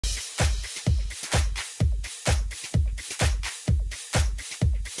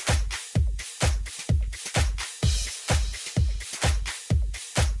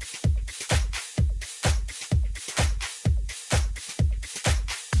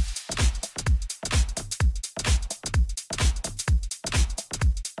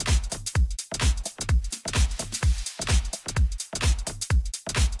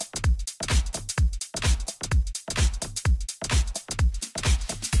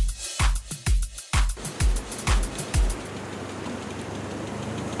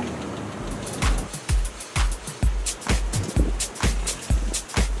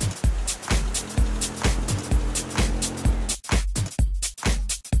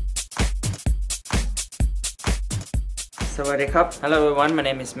Sawadee-kup. Hello everyone, my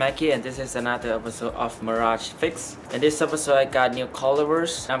name is Mackie and this is another episode of Mirage Fix. In this episode I got new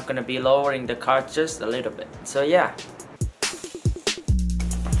coilovers. I'm gonna be lowering the car just a little bit. So yeah.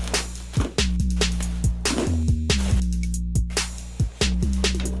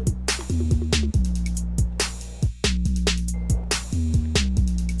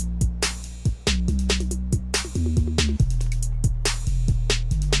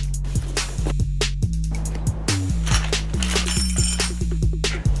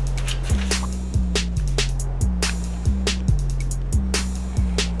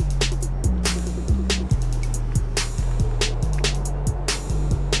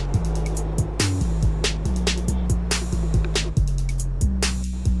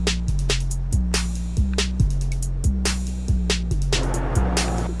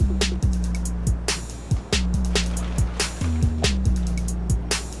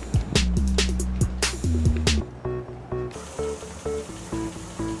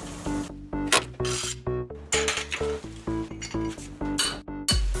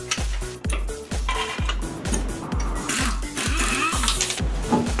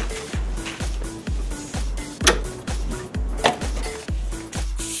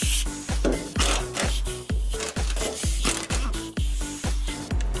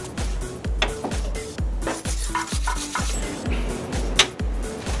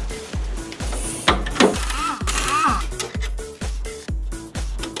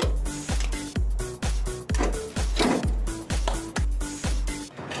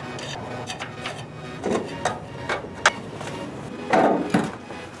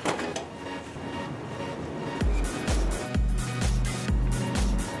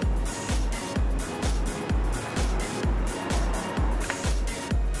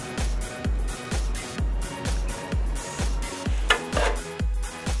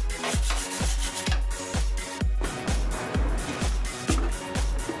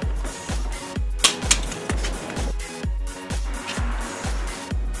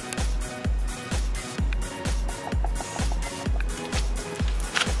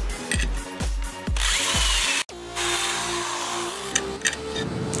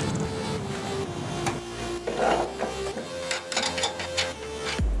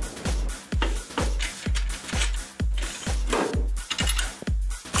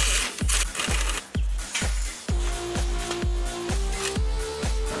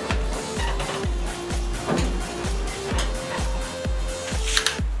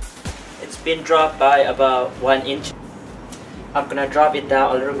 Been dropped by about 1 inch. I'm gonna drop it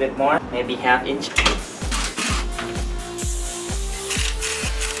down a little bit more, maybe ½ inch.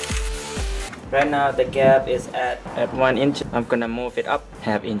 Right now the gap is at 1 inch. I'm gonna move it up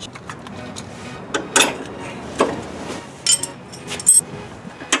 ½ inch.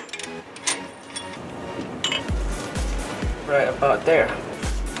 Right about there.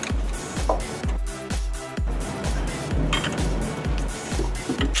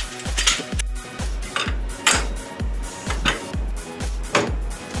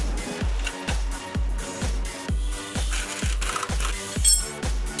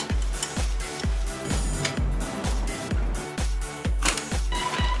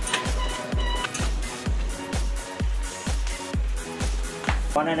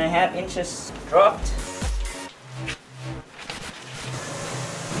 One and a half inches dropped.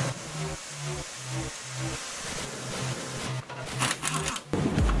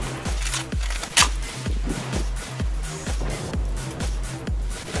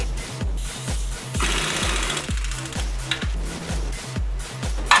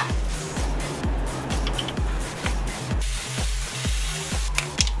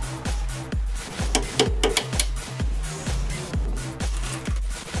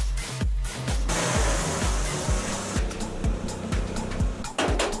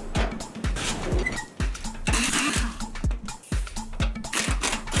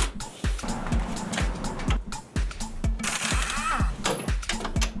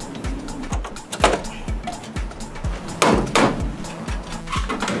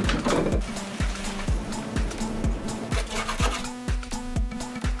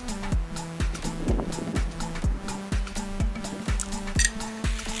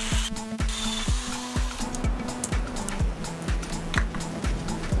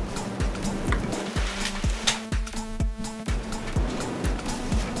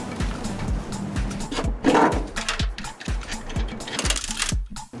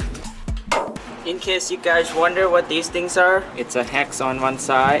 In case you guys wonder what these things are, it's a hex on one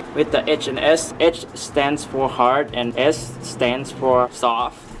side with the H and S. H stands for hard and S stands for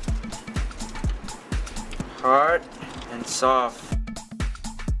soft. Hard and soft.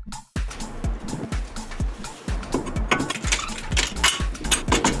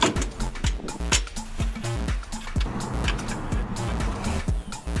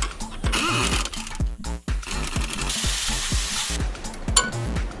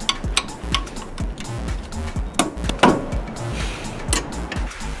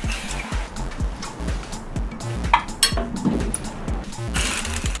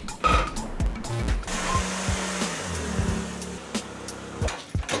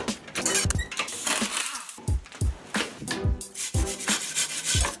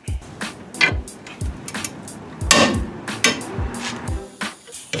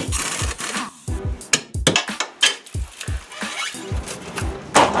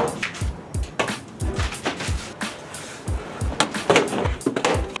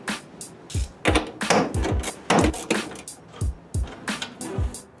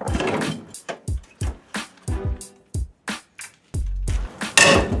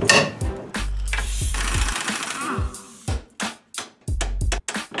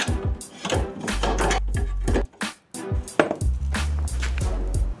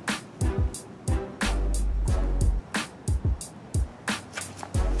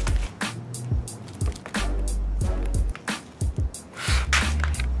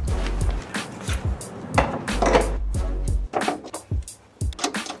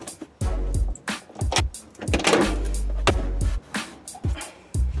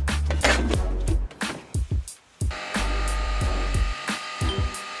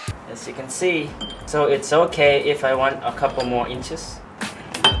 you can see. So it's okay if I want a couple more inches.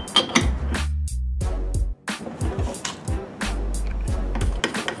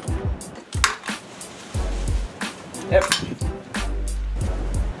 Yep.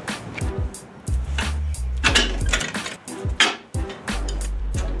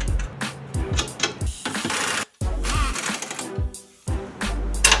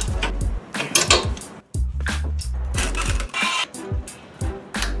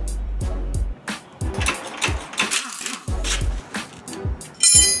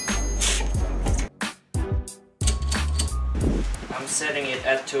 I'm setting it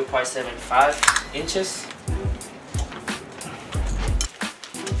at 2.75 inches.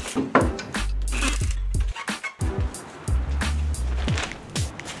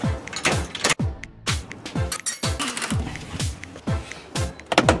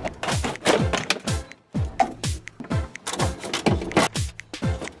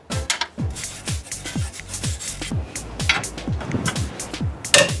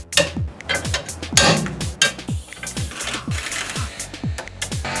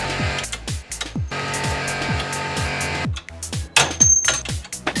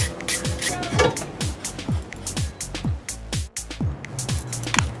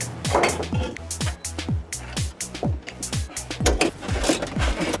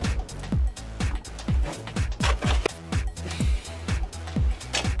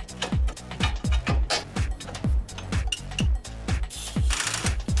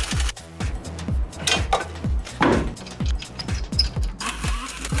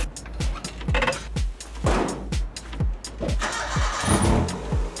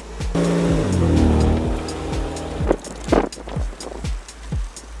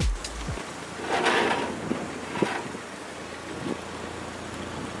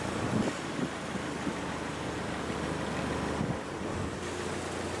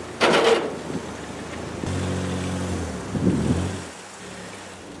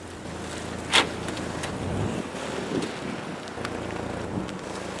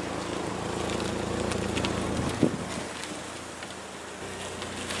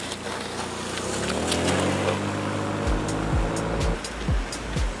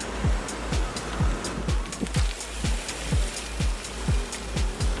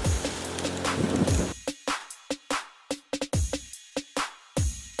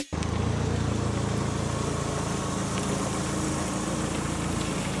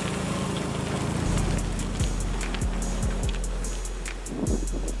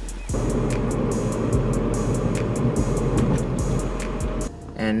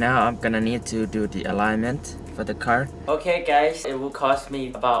 And now I'm gonna need to do the alignment for the car. Okay guys, it will cost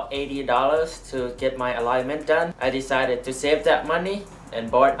me about $80 to get my alignment done. I decided to save that money and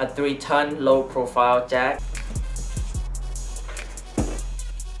bought a 3-ton low profile jack.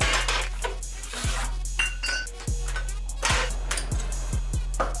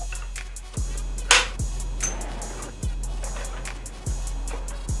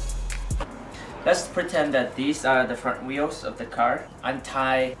 Let's pretend that these are the front wheels of the car.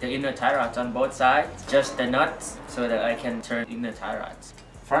 Untie the inner tie rods on both sides, just the nuts, so that I can turn inner tie rods.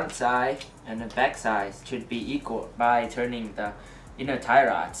 Front side and the back side should be equal. By turning the inner tie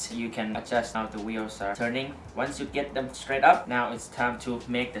rods, you can adjust how the wheels are turning. Once you get them straight up, now it's time to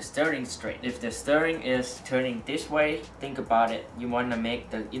make the steering straight. If the steering is turning this way, think about it. You want to make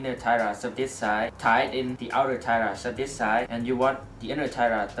the inner tie rods of this side tied in the outer tie rods of this side, and you want the inner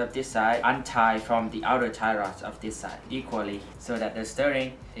tie rods of this side untied from the outer tie rods of this side equally, so that the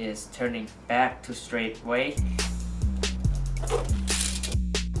steering is turning back to straight way.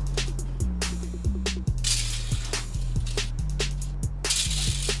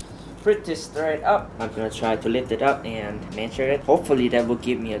 Pretty straight up. I'm gonna try to lift it up and measure it. Hopefully that will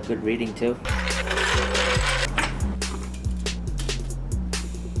give me a good reading too.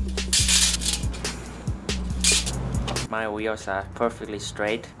 My wheels are perfectly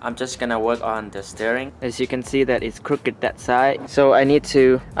straight. I'm just gonna work on the steering. As you can see that it's crooked that side. So I need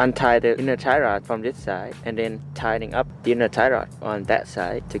to untie the inner tie rod from this side and then tightening up the inner tie rod on that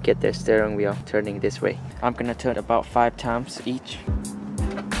side to get the steering wheel turning this way. I'm gonna turn about 5 times each.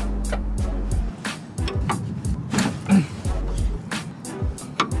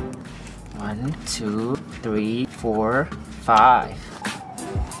 1, 2, 3, 4, 5.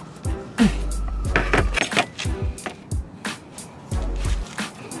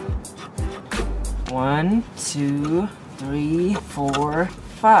 One, 2, 3, 4,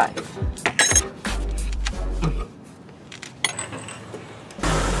 5.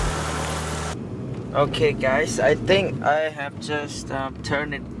 Okay guys, I think I have just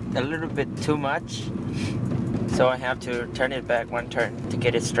turned it a little bit too much. So I have to turn it back 1 turn to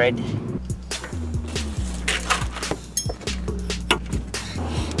get it straight.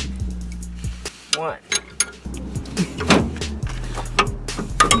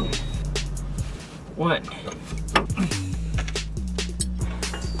 one.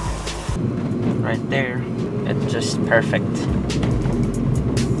 Right there. It's just perfect.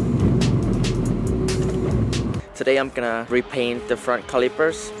 Today I'm gonna repaint the front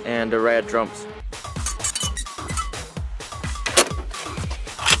calipers and the rear drums.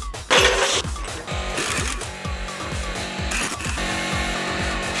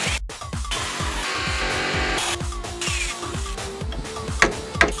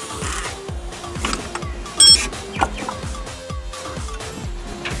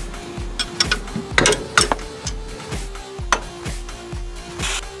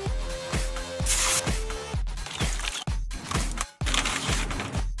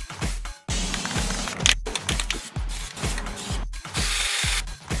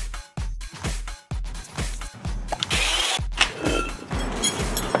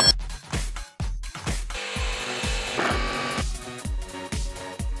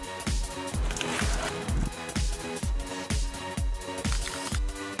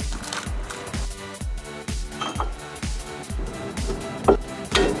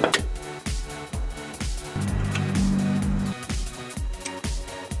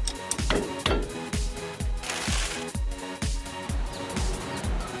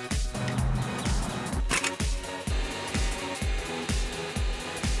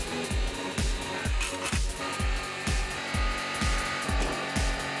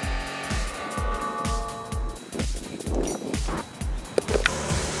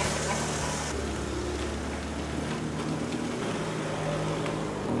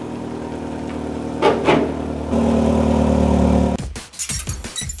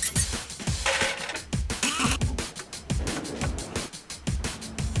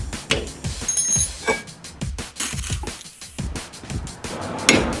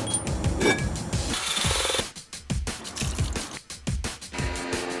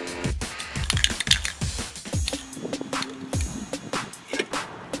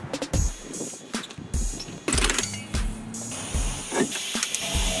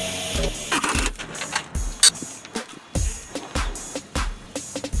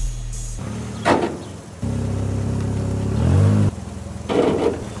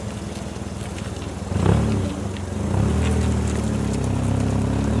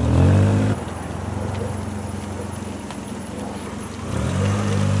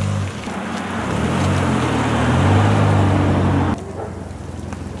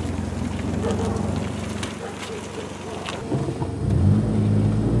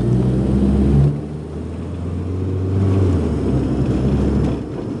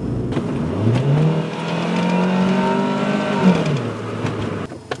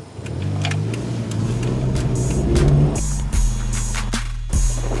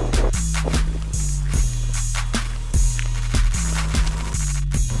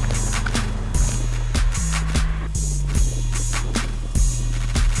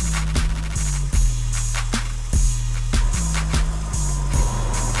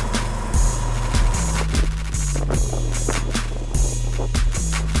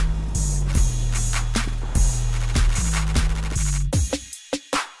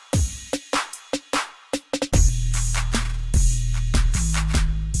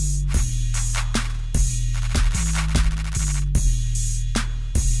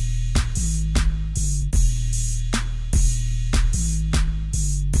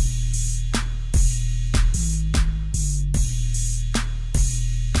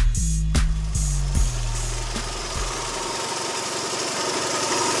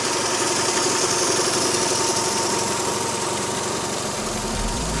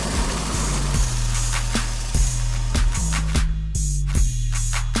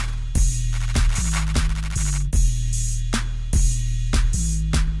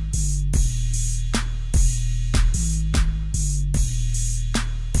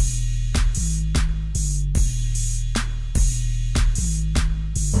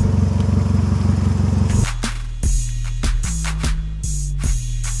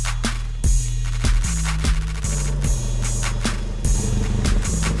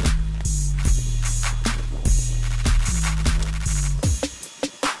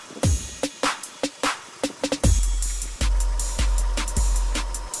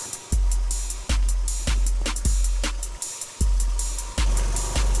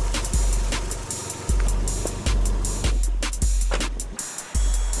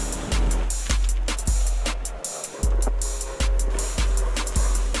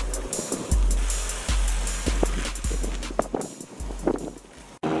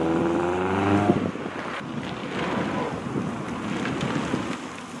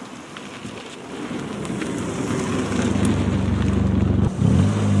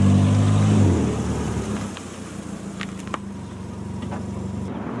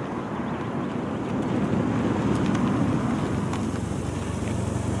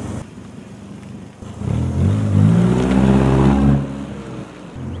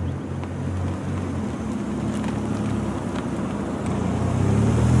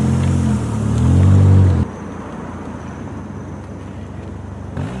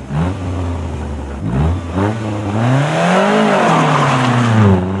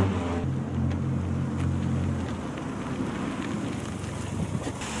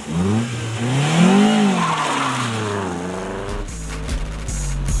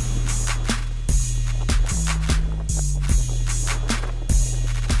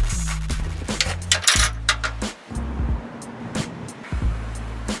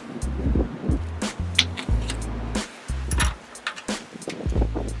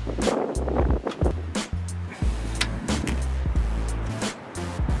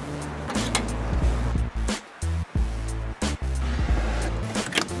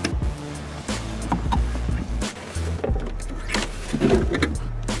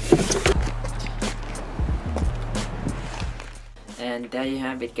 there you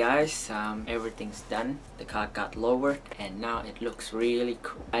have it, guys. Everything's done. The car got lowered and now it looks really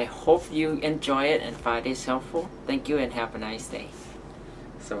cool. I hope you enjoy it and find this helpful. Thank you and have a nice day.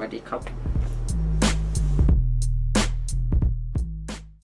 สวัสดีครับ